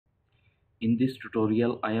In this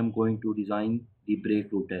tutorial I am going to design the brake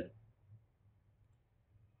rotor.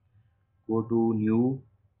 Go to new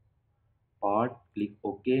part, click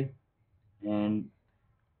OK, and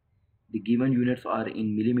the given units are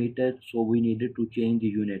in millimeter, so we needed to change the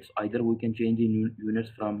units. Either we can change the units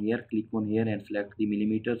from here, click on here and select the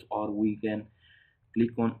millimeters, or we can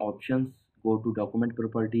click on options, go to document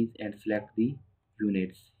properties and select the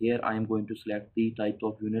units. Here I am going to select the type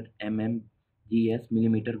of unit mm, gs,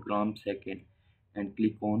 millimeter, gram, second, and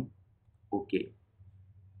click on OK.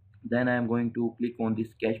 Then I am going to click on the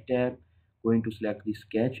sketch tab, going to select the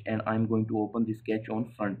sketch, and I'm going to open the sketch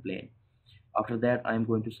on front plane. After that I'm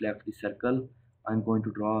going to select the circle. I'm going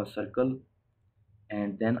to draw a circle,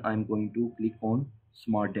 and then I'm going to click on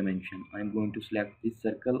smart dimension. I'm going to select this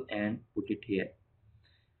circle and put it here.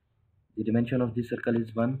 The dimension of this circle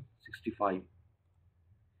is 165.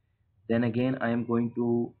 Then again I am going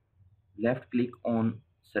to left click on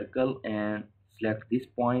circle and select this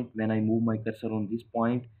point. When I move my cursor on this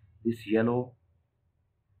point, this yellow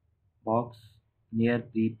box near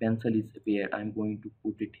the pencil is appeared. I'm going to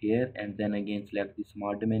put it here, and then again select the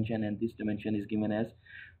smart dimension, and this dimension is given as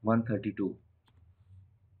 132.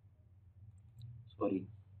 Sorry,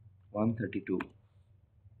 132.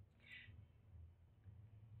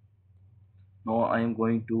 Now I am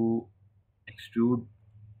going to extrude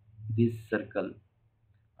this circle.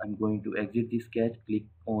 I'm going to exit the sketch, click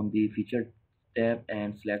on the feature tab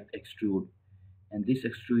and select extrude, and this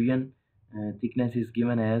extrusion thickness is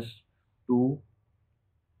given as 2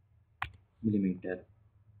 millimeter.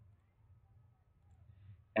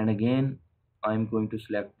 And again I'm going to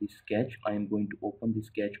select the sketch. I'm going to open the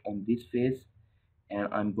sketch on this face, and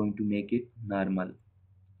I'm going to make it normal,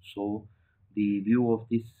 so the view of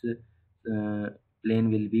this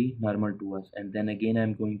plane will be normal to us. And then again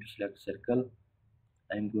I'm going to select circle.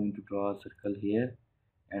 I'm going to draw a circle here,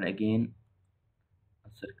 and again a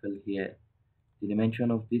circle here. The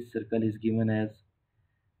dimension of this circle is given as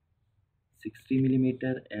 60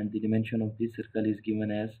 millimeter, and the dimension of this circle is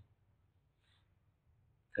given as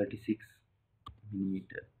 36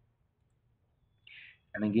 millimeter.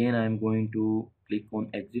 And again I am going to click on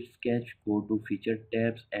exit sketch, go to feature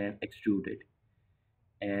tabs and extrude it,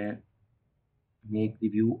 and make the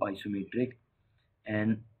view isometric.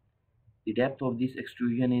 And the depth of this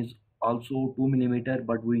extrusion is also 2 millimeter,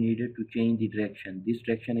 but we needed to change the direction. This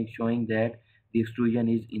direction is showing that the extrusion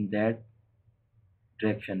is in that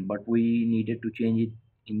direction, but we needed to change it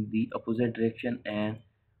in the opposite direction and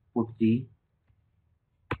put the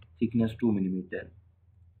thickness 2 millimeter.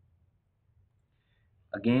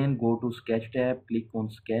 Again go to sketch tab, click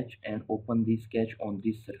on sketch and open the sketch on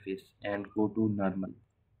this surface and go to normal.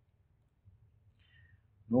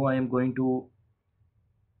 Now I am going to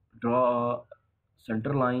draw a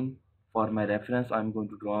center line. For my reference I'm going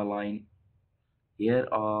to draw a line here,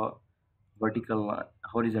 a vertical line,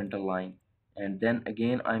 horizontal line, and then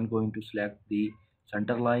again I'm going to select the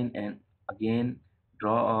center line and again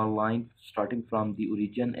draw a line starting from the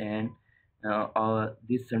origin, and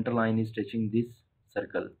this center line is touching this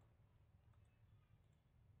circle.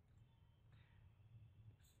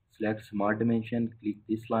 Select smart dimension, click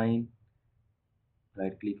this line,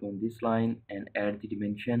 right click on this line and add the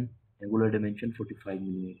dimension, angular dimension 45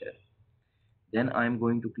 millimeter. Then I'm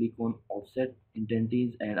going to click on offset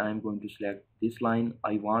intensities, and I'm going to select this line.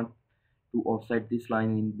 I want to offset this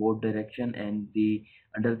line in both direction, and the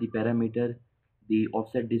under the parameter the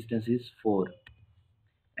offset distance is 4.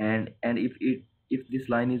 And if this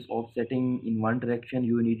line is offsetting in one direction,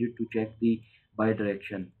 you needed to check the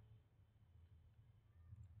bi-direction.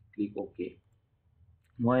 Click OK.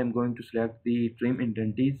 Now I am going to select the trim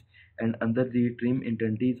intensities, and under the trim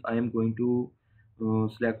intensities I am going to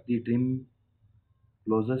select the trim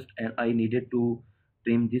closest, and I needed to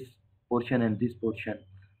trim this portion and this portion.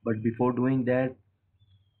 But before doing that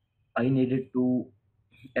I needed to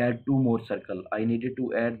add two more circle. I needed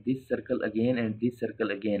to add this circle again and this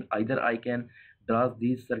circle again. Either I can draw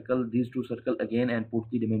these two circle again and put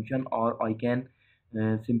the dimension, or I can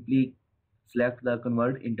simply select the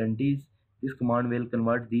convert intensities. This command will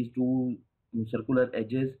convert these two circular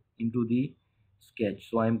edges into the sketch.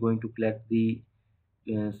 So I am going to select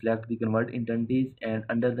the convert intensities, and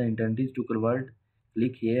under the intensities to convert,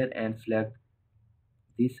 click here and select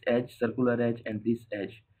this edge, circular edge, and this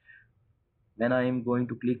edge. When I am going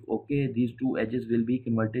to click OK, these two edges will be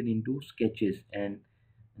converted into sketches, and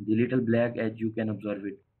the little black edge you can observe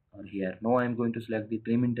it here. Now I am going to select the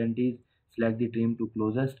trim intensities, select the trim to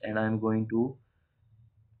closest, and I am going to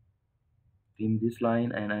trim this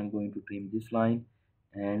line, and I am going to trim this line.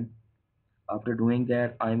 And after doing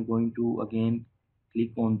that I am going to again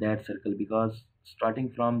click on that circle, because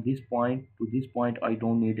starting from this point to this point I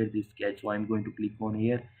don't needed this sketch, so I'm going to click on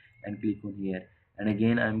here and click on here, and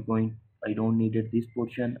again I don't needed this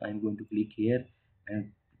portion, I'm going to click here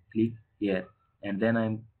and click here, and then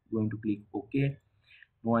I'm going to click OK.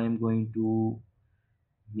 Now I'm going to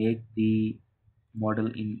make the model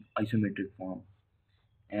in isometric form,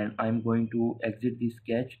 and I'm going to exit the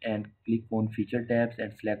sketch and click on feature tabs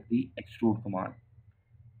and select the extrude command,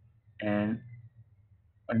 and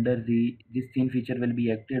under the this thin feature will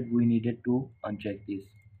be active, we needed to uncheck this,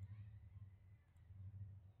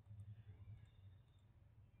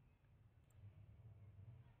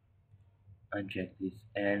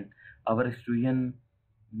 and our extrusion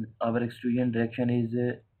our extrusion direction is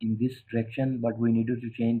in this direction, but we needed to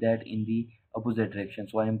change that in the opposite direction,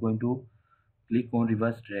 so I am going to click on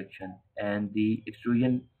reverse direction, and the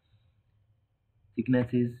extrusion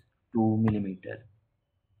thickness is 2 millimeter.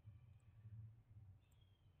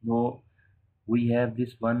 Now we have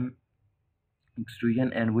this one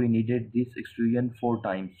extrusion and we needed this extrusion 4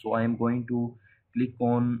 times, so I am going to click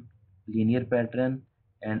on linear pattern,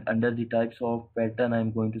 and under the types of pattern I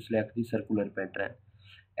am going to select the circular pattern,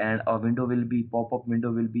 and a window will be pop-up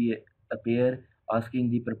window will be appear asking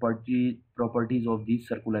the properties of this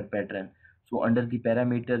circular pattern. So under the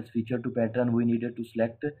parameters feature to pattern we needed to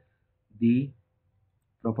select the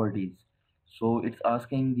properties, so it's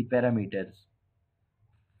asking the parameters.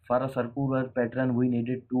 For a circular pattern we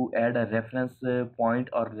needed to add a reference point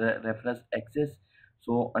or reference axis,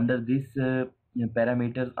 so under this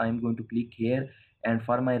parameters I am going to click here, and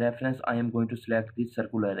for my reference I am going to select this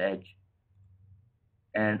circular edge,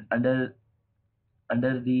 and under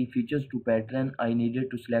the features to pattern I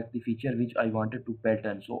needed to select the feature which I wanted to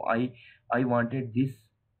pattern, so I wanted this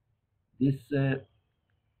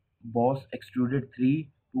boss extruded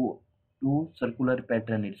 3 to circular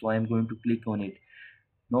pattern it, so I am going to click on it.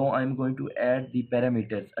 Now I'm going to add the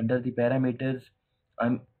parameters. Under the parameters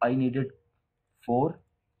I needed 4,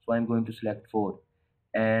 so I'm going to select 4,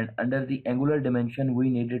 and under the angular dimension we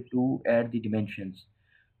needed to add the dimensions,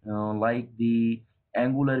 like the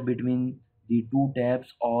angular between the two tabs,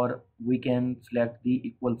 or we can select the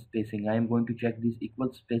equal spacing. I am going to check this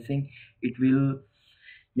equal spacing. It will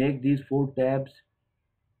make these 4 tabs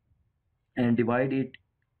and divide it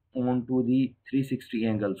onto the 360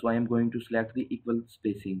 angle, so I am going to select the equal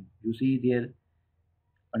spacing. You see there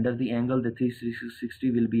under the angle the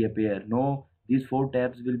 360 will be appear. Now these 4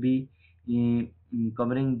 tabs will be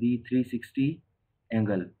covering the 360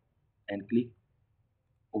 angle, and click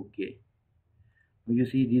OK. Now you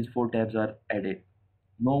see these 4 tabs are added.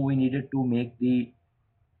 Now we needed to make the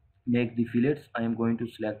fillets. I am going to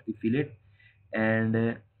select the fillet,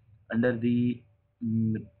 and under the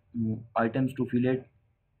items to fillet,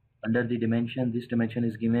 under the dimension, this dimension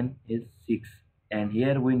is given is 6, and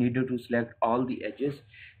here we needed to select all the edges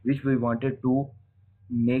which we wanted to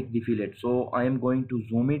make the fillet. So I am going to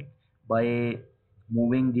zoom it by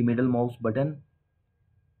moving the middle mouse button,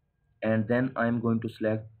 and then I am going to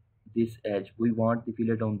select this edge. We want the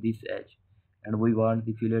fillet on this edge, and we want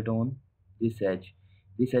the fillet on this edge.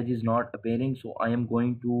 This edge is not appearing, so I am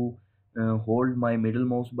going to hold my middle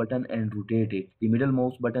mouse button and rotate it. The middle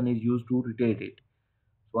mouse button is used to rotate it,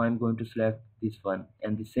 so I'm going to select this one,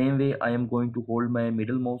 and the same way I am going to hold my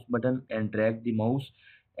middle mouse button and drag the mouse,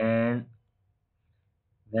 and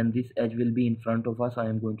when this edge will be in front of us I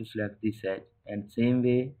am going to select this edge, and same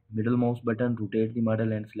way middle mouse button rotate the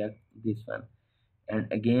model and select this one,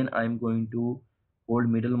 and again I'm going to hold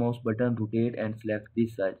middle mouse button rotate and select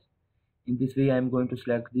this edge. In this way I am going to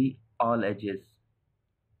select the all edges,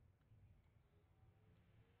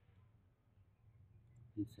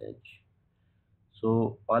 this edge.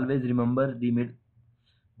 So always remember the mid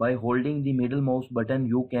by holding the middle mouse button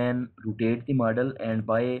you can rotate the model, and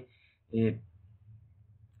by uh,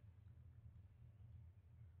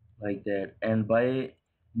 like that, and by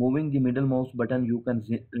moving the middle mouse button you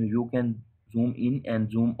can zoom in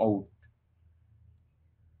and zoom out.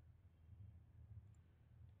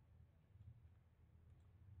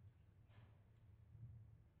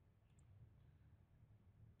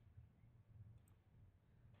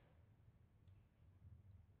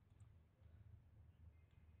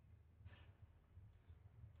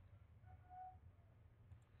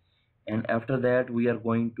 And after that we are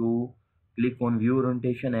going to click on view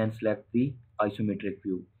orientation and select the isometric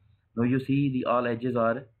view. Now you see the all edges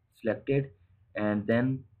are selected, and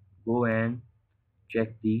then go and check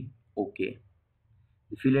the OK.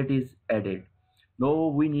 The fillet is added. Now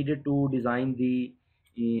we needed to design the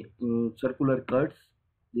circular cuts.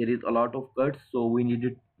 There is a lot of cuts, so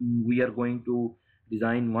we are going to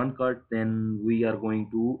design one cut, then we are going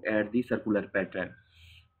to add the circular pattern.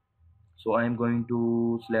 So I am going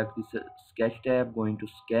to select this sketch tab, going to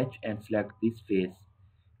sketch and select this face,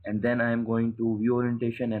 and then I am going to view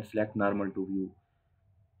orientation and select normal to view.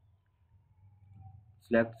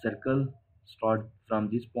 Select circle, start from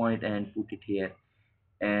this point and put it here.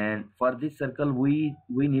 And for this circle, we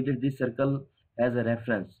needed this circle as a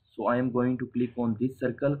reference, so I am going to click on this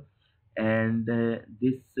circle, and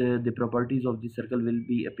the properties of this circle will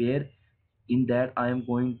be appear. In that I am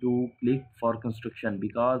going to click for construction,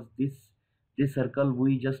 because this circle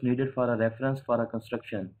we just needed for a reference for a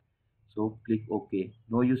construction. So click OK.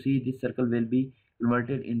 Now you see this circle will be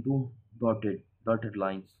converted into dotted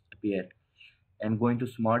lines appear. And going to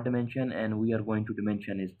smart dimension, and we are going to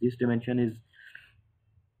dimension is this dimension is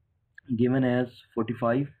given as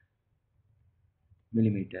 45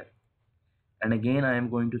 millimeter. And again I am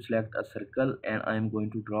going to select a circle, and I am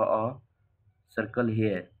going to draw a circle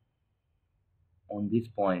here on this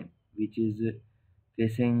point, which is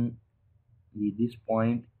facing this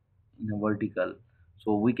point in a vertical.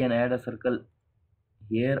 So we can add a circle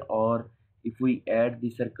here, or if we add the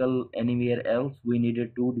circle anywhere else, we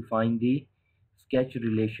needed to define the sketch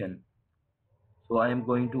relation. So I am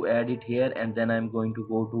going to add it here, and then I am going to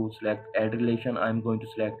go to select add relation. I am going to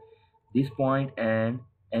select this point and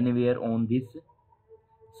anywhere on this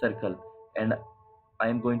circle, and I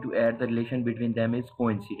am going to add the relation between them is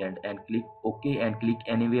coincident, and click OK and click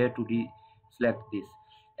anywhere to select this.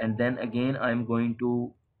 And then again I am going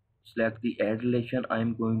to select the add relation. I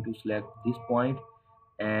am going to select this point,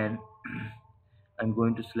 and I'm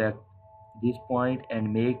going to select this point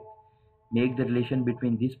and make the relation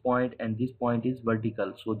between this point and this point is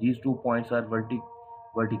vertical. So these two points are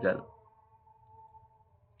vertical,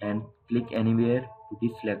 and click anywhere to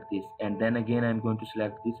deselect this. And then again I'm going to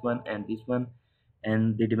select this one and this one,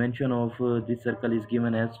 and the dimension of this circle is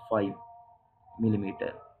given as 5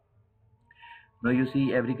 millimeter. Now you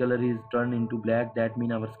see every color is turned into black. That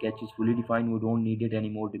means our sketch is fully defined. We don't need it any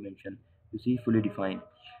more dimension. You see, fully defined.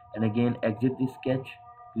 And again exit this sketch,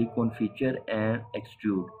 click on feature and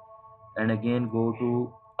extrude, and again go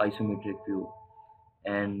to isometric view.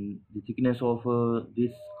 And the thickness of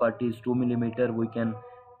this cut is 2 millimeter. We can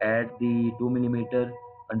add the 2 millimeter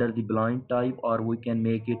under the blind type, or we can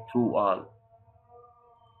make it through all.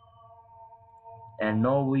 And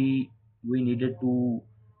now we needed to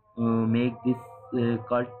make this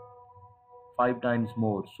cut 5 times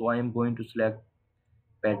more. So I am going to select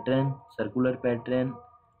pattern, circular pattern.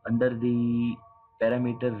 Under the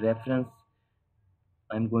parameter reference,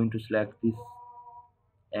 I'm going to select this,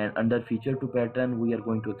 and under feature to pattern we are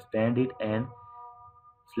going to expand it and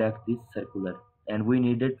select this circular. And we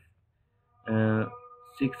needed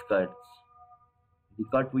 6 cuts. The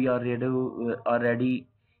cut we already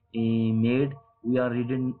made,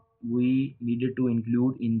 we needed to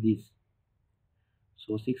include in this.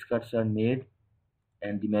 So 6 cuts are made,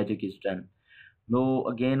 and the magic is done. Now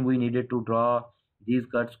again we needed to draw these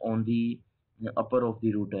cuts on the upper of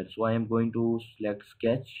the router. So I am going to select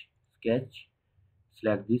sketch,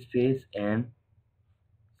 select this face and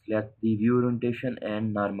select the view orientation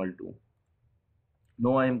and normal to.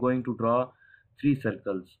 Now I am going to draw 3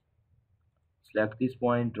 circles. Select this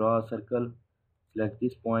point, draw a circle, select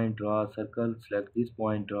this point, draw a circle, select this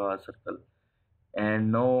point, draw a circle.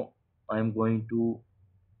 And now I am going to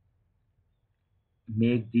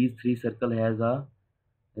make these 3 circle as a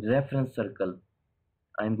reference circle.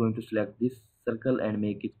 I am going to select this circle and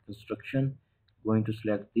make it construction, going to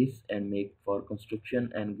select this and make for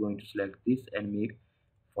construction, and going to select this and make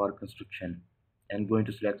for construction, and going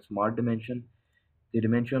to select smart dimension. The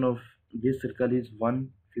dimension of this circle is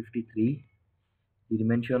 153. The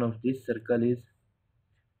dimension of this circle is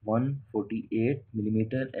 148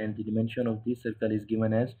 millimeter, and the dimension of this circle is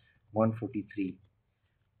given as 143.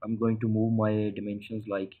 I'm going to move my dimensions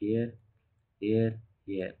like here, here,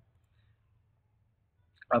 here.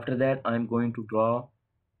 After that I'm going to draw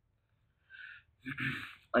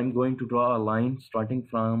a line starting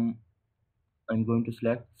from, I'm going to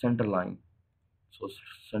select center line. So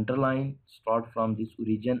center line, start from this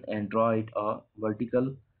origin and draw it a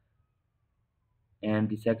vertical, and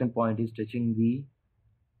the second point is touching the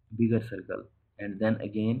bigger circle, and then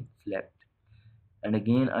again select. And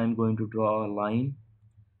again I'm going to draw a line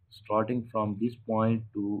starting from this point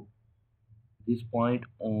to this point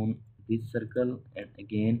on this circle, and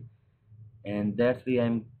again, and that's why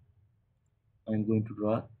I'm going to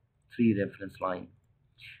draw 3 reference line.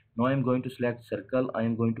 Now I'm going to select circle. I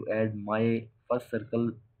am going to add my first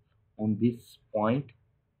circle on this point,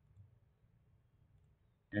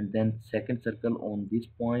 and then second circle on this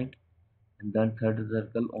point, and then third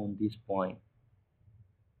circle on this point.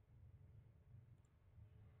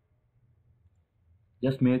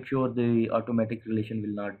 Just make sure the automatic relation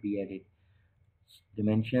will not be added.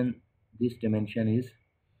 Dimension, this dimension is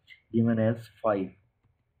given as 5.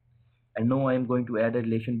 And now I am going to add a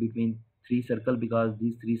relation between three circle because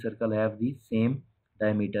these three circle have the same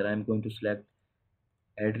diameter. I am going to select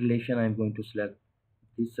add relation. I am going to select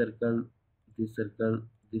this circle, this circle,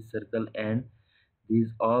 this circle, and these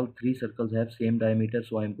all three circles have same diameter,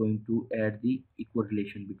 so I am going to add the equal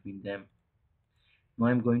relation between them. Now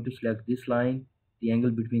I am going to select this line. The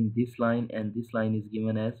angle between this line and this line is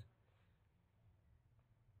given as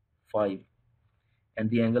 5, and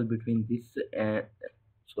the angle between this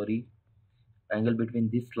sorry angle between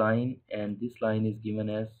this line and this line is given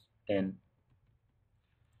as 10.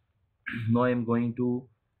 Now I am going to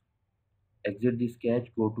exit the sketch,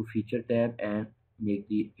 go to feature tab and make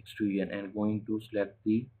the extrusion, and going to select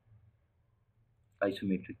the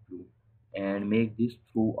isometric view and make this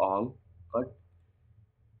through all cut.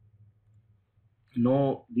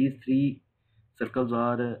 Now these three circles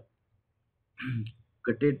are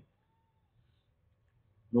cutted.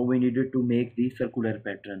 Now we needed to make the circular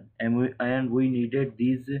pattern, and we needed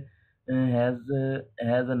these has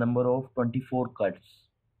a number of 24 cuts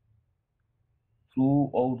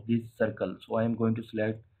throughout this circle. So I am going to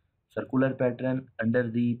select circular pattern. Under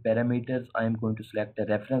the parameters, I am going to select a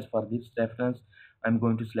reference. For this reference, I am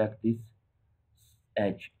going to select this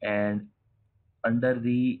edge, and under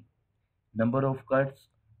the number of cuts,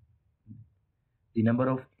 the number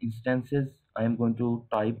of instances, I am going to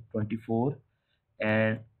type 24,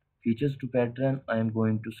 and features to pattern, I am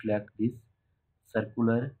going to select this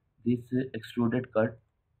circular, this extruded cut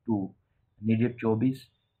 2, needed 24,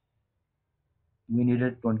 we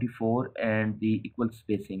needed 24 and the equal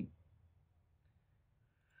spacing.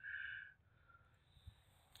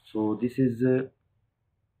 So this is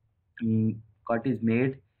cut is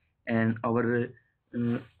made and our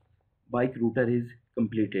bike router is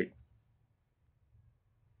completed.